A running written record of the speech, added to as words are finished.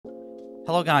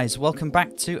Hello guys, welcome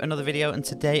back to another video, and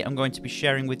today I'm going to be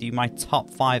sharing with you my top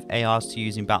 5 ARs to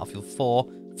use in Battlefield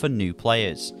 4 for new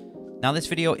players. Now this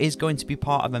video is going to be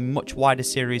part of a much wider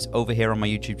series over here on my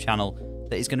YouTube channel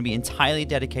that is going to be entirely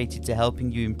dedicated to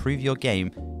helping you improve your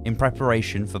game in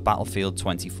preparation for Battlefield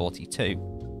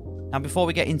 2042. Now before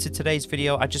we get into today's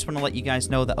video, I just want to let you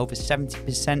guys know that over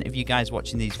 70% of you guys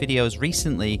watching these videos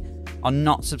recently are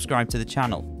not subscribed to the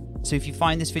channel. So if you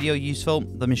find this video useful,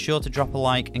 then be sure to drop a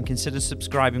like and consider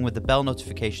subscribing with the bell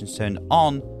notifications turned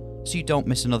on so you don't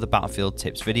miss another Battlefield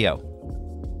tips video.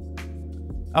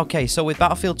 Okay, so with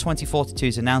Battlefield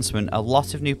 2042's announcement, a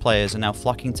lot of new players are now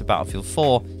flocking to Battlefield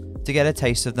 4 to get a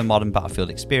taste of the modern Battlefield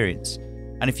experience.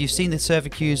 And if you've seen the server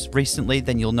queues recently,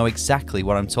 then you'll know exactly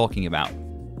what I'm talking about.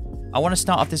 I want to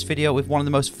start off this video with one of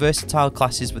the most versatile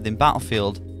classes within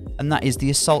Battlefield, and that is the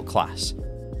Assault class.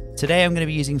 Today I'm going to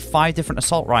be using 5 different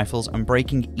assault rifles and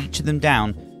breaking each of them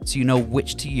down so you know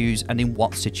which to use and in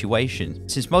what situation.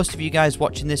 Since most of you guys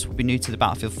watching this will be new to the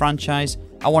Battlefield franchise,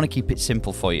 I want to keep it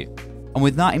simple for you. And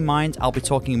with that in mind, I'll be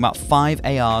talking about 5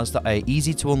 ARs that are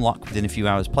easy to unlock within a few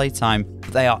hours playtime,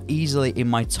 but they are easily in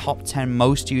my top 10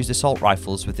 most used assault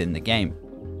rifles within the game.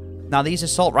 Now these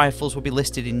assault rifles will be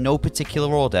listed in no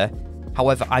particular order,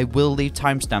 however I will leave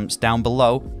timestamps down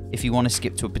below if you want to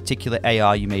skip to a particular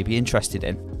AR you may be interested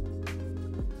in.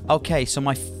 Okay, so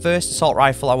my first assault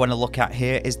rifle I want to look at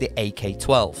here is the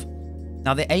AK-12.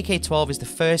 Now the AK-12 is the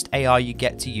first AR you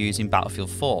get to use in Battlefield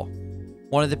 4.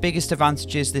 One of the biggest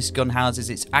advantages this gun has is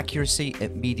its accuracy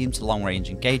at medium to long range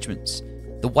engagements.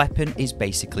 The weapon is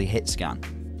basically hit scan.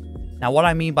 Now what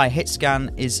I mean by hit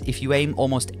scan is if you aim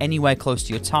almost anywhere close to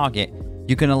your target,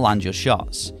 you're going to land your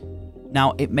shots.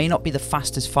 Now it may not be the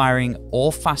fastest firing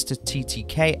or fastest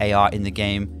TTK AR in the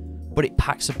game, but it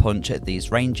packs a punch at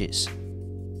these ranges.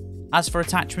 As for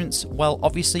attachments, well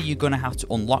obviously you're going to have to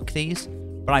unlock these,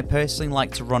 but I personally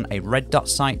like to run a red dot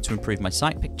sight to improve my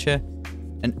sight picture,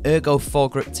 an ergo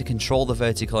foregrip to control the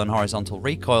vertical and horizontal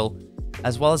recoil,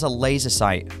 as well as a laser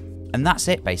sight, and that's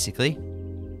it basically.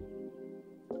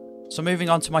 So moving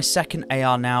on to my second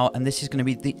AR now, and this is going to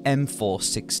be the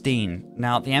M416.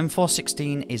 Now the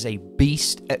M416 is a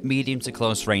beast at medium to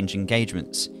close range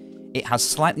engagements. It has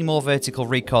slightly more vertical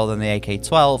recoil than the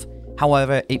AK-12,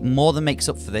 however, it more than makes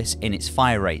up for this in its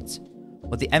fire rate.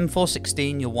 With the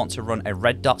M416, you'll want to run a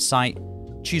red dot sight,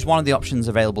 choose one of the options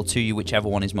available to you, whichever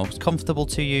one is most comfortable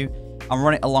to you, and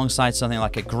run it alongside something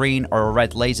like a green or a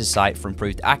red laser sight for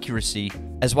improved accuracy,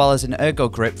 as well as an ergo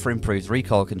grip for improved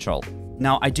recoil control.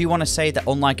 Now, I do want to say that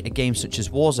unlike a game such as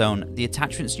Warzone, the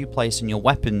attachments you place on your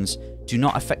weapons do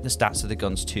not affect the stats of the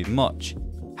guns too much.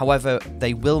 However,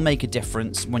 they will make a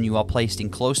difference when you are placed in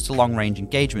close to long range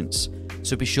engagements,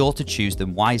 so be sure to choose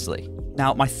them wisely.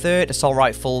 Now, my third assault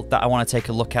rifle that I want to take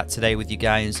a look at today with you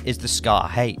guys is the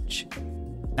Scar H.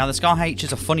 Now, the Scar H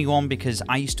is a funny one because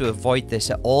I used to avoid this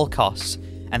at all costs,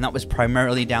 and that was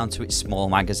primarily down to its small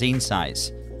magazine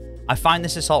size. I find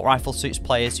this assault rifle suits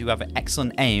players who have an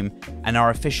excellent aim and are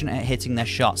efficient at hitting their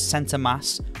shots center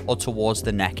mass or towards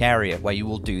the neck area where you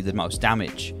will do the most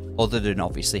damage, other than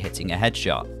obviously hitting a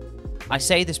headshot. I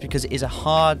say this because it is a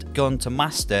hard gun to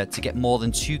master to get more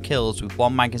than 2 kills with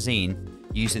one magazine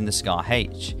using the Scar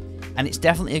H, and it's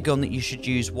definitely a gun that you should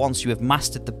use once you have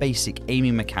mastered the basic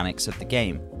aiming mechanics of the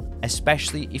game,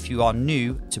 especially if you are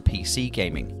new to PC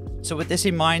gaming. So with this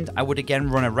in mind, I would again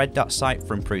run a red dot sight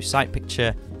for improved sight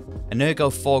picture, an ergo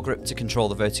foregrip to control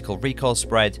the vertical recoil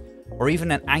spread, or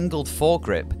even an angled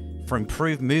foregrip for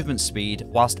improved movement speed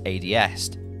whilst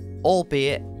ADS'd,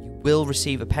 albeit will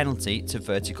receive a penalty to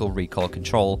vertical recoil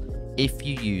control if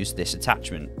you use this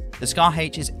attachment. The Scar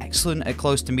H is excellent at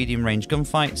close to medium range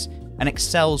gunfights and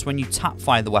excels when you tap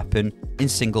fire the weapon in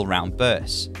single round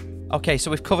bursts. Okay, so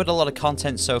we've covered a lot of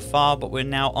content so far, but we're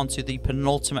now onto the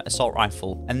penultimate assault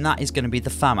rifle, and that is going to be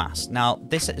the FAMAS. Now,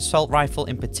 this assault rifle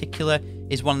in particular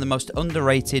is one of the most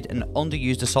underrated and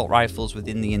underused assault rifles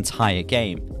within the entire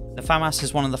game. The FAMAS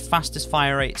has one of the fastest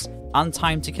fire rates and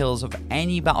time to kills of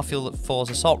any Battlefield 4's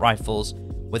assault rifles,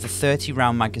 with a 30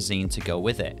 round magazine to go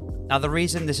with it. Now the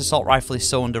reason this assault rifle is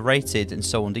so underrated and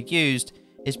so underused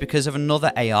is because of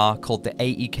another AR called the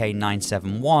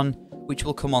AEK-971, which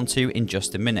we'll come on to in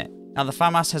just a minute. Now the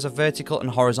FAMAS has a vertical and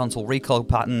horizontal recoil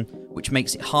pattern which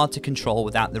makes it hard to control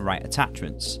without the right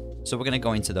attachments, so we're going to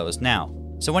go into those now.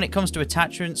 So when it comes to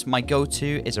attachments, my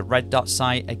go-to is a red dot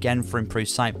sight, again for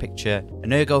improved sight picture,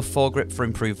 an ergo foregrip for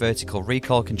improved vertical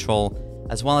recoil control,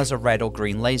 as well as a red or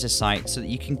green laser sight so that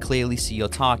you can clearly see your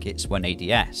targets when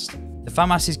ADS'd. The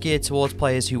FAMAS is geared towards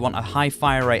players who want a high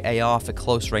fire rate AR for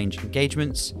close range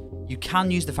engagements. You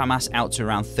can use the FAMAS out to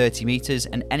around 30 meters,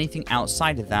 and anything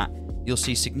outside of that you'll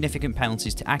see significant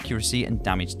penalties to accuracy and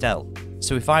damage dealt.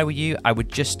 So if I were you, I would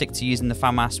just stick to using the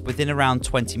FAMAS within around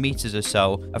 20 meters or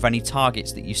so of any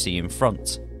targets that you see in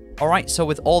front. Alright, so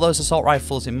with all those assault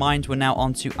rifles in mind, we're now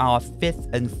on to our fifth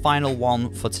and final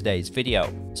one for today's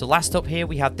video. So last up here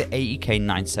we have the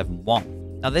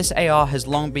AEK-971. Now this AR has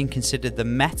long been considered the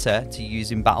meta to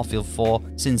use in Battlefield 4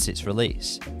 since its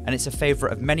release, and it's a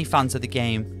favourite of many fans of the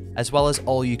game, as well as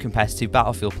all you competitive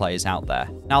Battlefield players out there.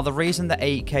 Now the reason that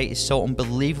AEK is so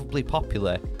unbelievably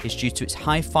popular is due to its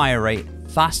high fire rate,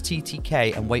 fast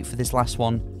TTK, and wait for this last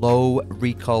one, low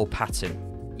recoil pattern.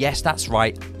 Yes, that's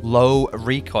right, low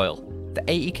recoil. The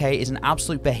AEK is an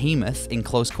absolute behemoth in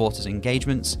close quarters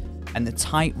engagements, and the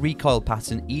tight recoil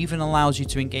pattern even allows you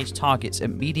to engage targets at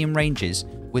medium ranges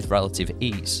with relative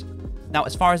ease. Now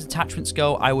as far as attachments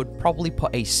go, I would probably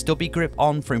put a stubby grip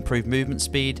on for improved movement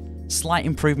speed, slight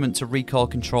improvement to recoil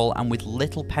control, and with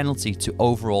little penalty to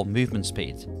overall movement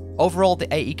speed. Overall, the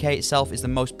AEK itself is the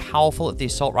most powerful of the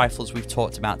assault rifles we've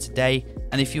talked about today,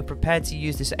 and if you're prepared to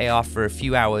use this AR for a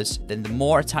few hours, then the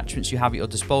more attachments you have at your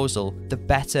disposal, the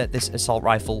better this assault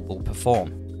rifle will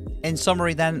perform. In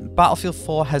summary then, Battlefield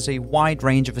 4 has a wide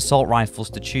range of assault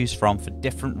rifles to choose from for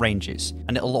different ranges,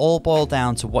 and it'll all boil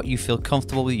down to what you feel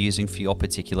comfortable using for your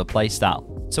particular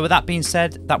playstyle. So with that being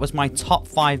said, that was my top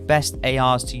 5 best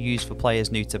ARs to use for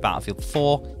players new to Battlefield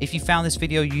 4. If you found this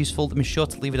video useful, then be sure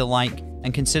to leave it a like,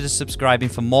 and consider subscribing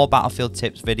for more Battlefield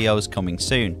tips videos coming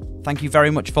soon. Thank you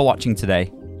very much for watching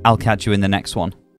today. I'll catch you in the next one.